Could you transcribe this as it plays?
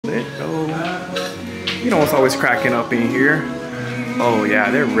You know what's always cracking up in here? Oh yeah,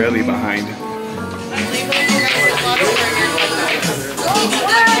 they're really behind.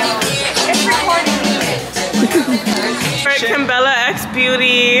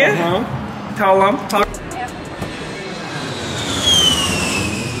 KimbellaXbeauty. Tell them.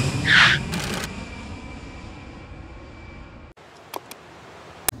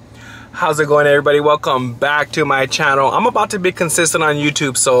 How's it going, everybody? Welcome back to my channel. I'm about to be consistent on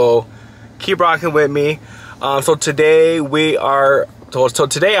YouTube, so keep rocking with me. So today I'm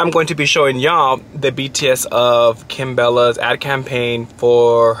going to be showing y'all the BTS of Kimbella's ad campaign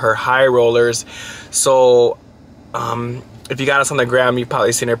for her high rollers. So if you got us on the gram, you've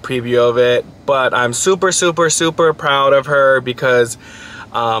probably seen a preview of it, but I'm super proud of her because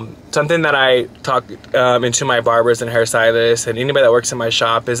something that I talk into my barbers and hairstylists and anybody that works in my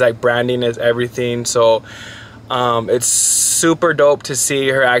shop is like branding is everything. So it's super dope to see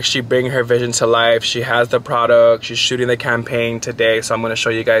her actually bring her vision to life. She has the product, she's shooting the campaign today, so I'm going to show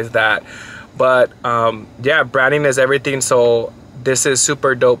you guys that. But yeah, branding is everything, so this is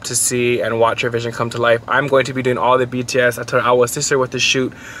super dope to see and watch her vision come to life. I'm going to be doing all the BTS. I told her I will assist her with the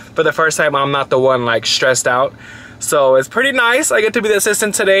shoot. For the first time, I'm not the one like stressed out. So it's pretty nice. I get to be the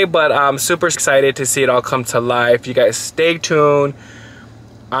assistant today, but I'm super excited to see it all come to life. You guys stay tuned.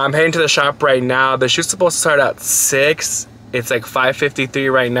 I'm heading to the shop right now. The shoot's supposed to start at 6. It's like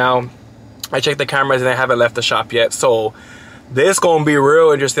 5:53 right now. I checked the cameras and I haven't left the shop yet. So this gonna be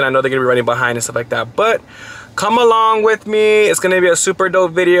real interesting. I know they're gonna be running behind and stuff like that, but come along with me. It's gonna be a super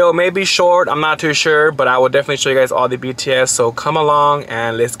dope video, maybe short, I'm not too sure, but I will definitely show you guys all the BTS. So come along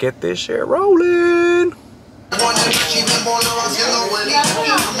and let's get this shit rolling.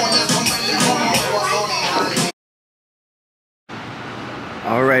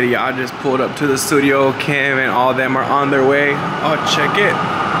 Alrighty, I just pulled up to the studio. Kim and all of them are on their way. Oh, check it.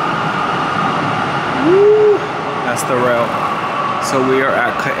 Woo! That's the rail. So we are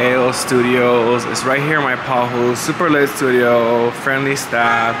at KIMBELLA Studios. It's right here in my Pahu. Super lit studio, friendly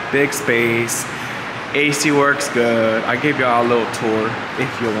staff, big space. AC works good. I gave y'all a little tour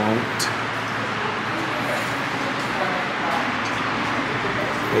if you want.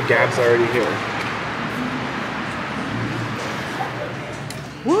 The Gab's already here.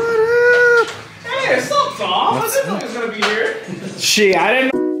 What up? Hey, what's up, Tom? I didn't know he was gonna be here. Shit, I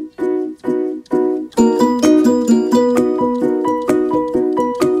didn't know.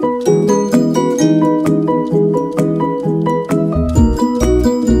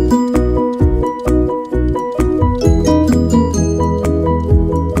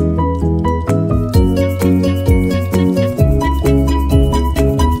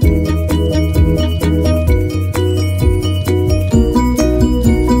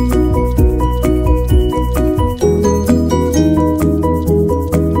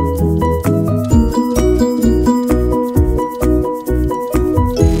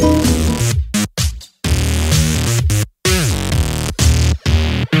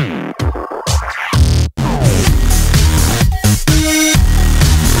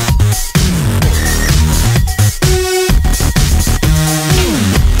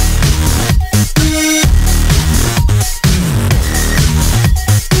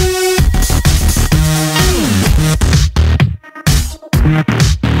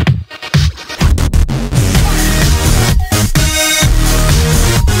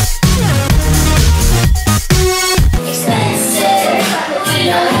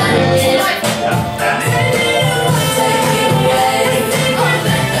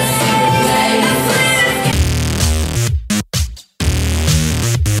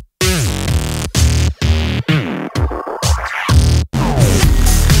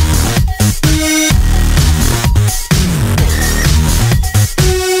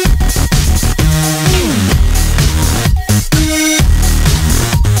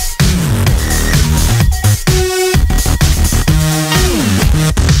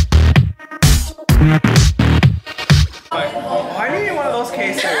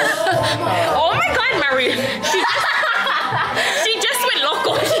 Oh my God, Mary. She just went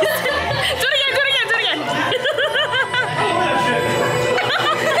loco. Do it again.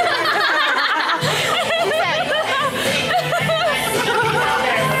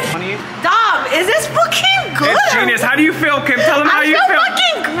 Dom, is this fucking good? It's genius. How do you feel, Kim? Tell them how you feel. I feel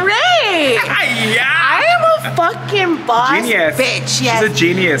fucking great. Yeah. I am a fucking boss Genius. bitch. Yes. She's a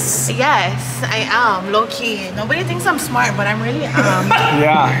genius. Yes, I am. Low key. Nobody thinks I'm smart, but I'm really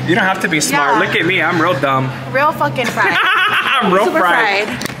Yeah, you don't have to be smart. Yeah. Look at me, I'm real dumb. real fucking fried. I'm real Super fried.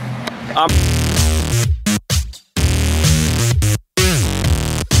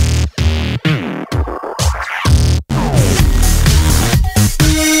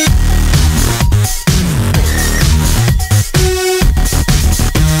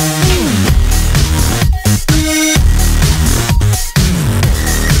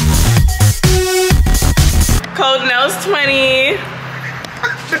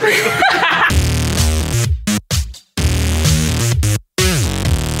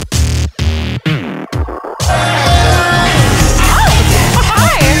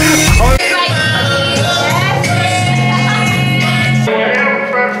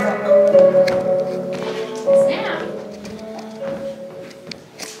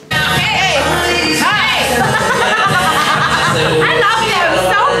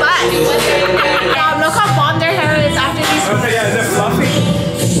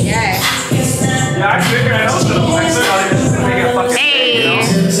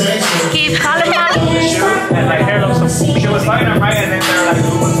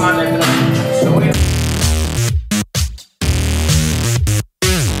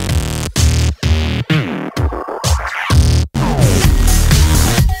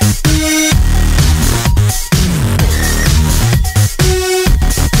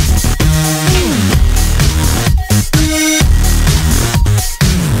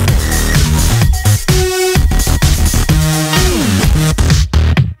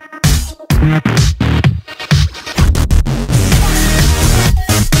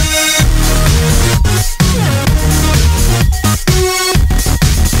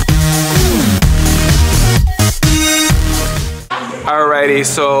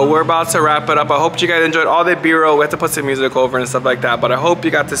 everybody. So we're about to wrap it up. I hope you guys enjoyed all the B-roll. We have to put some music over and stuff like that, but I hope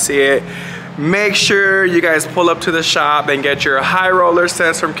you got to see it. Make sure you guys pull up to the shop and get your high roller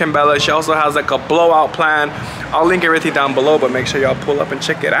sets from Kimbella. She also has like a blowout plan. I'll link everything down below, but make sure y'all pull up and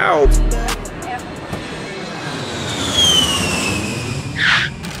check it out.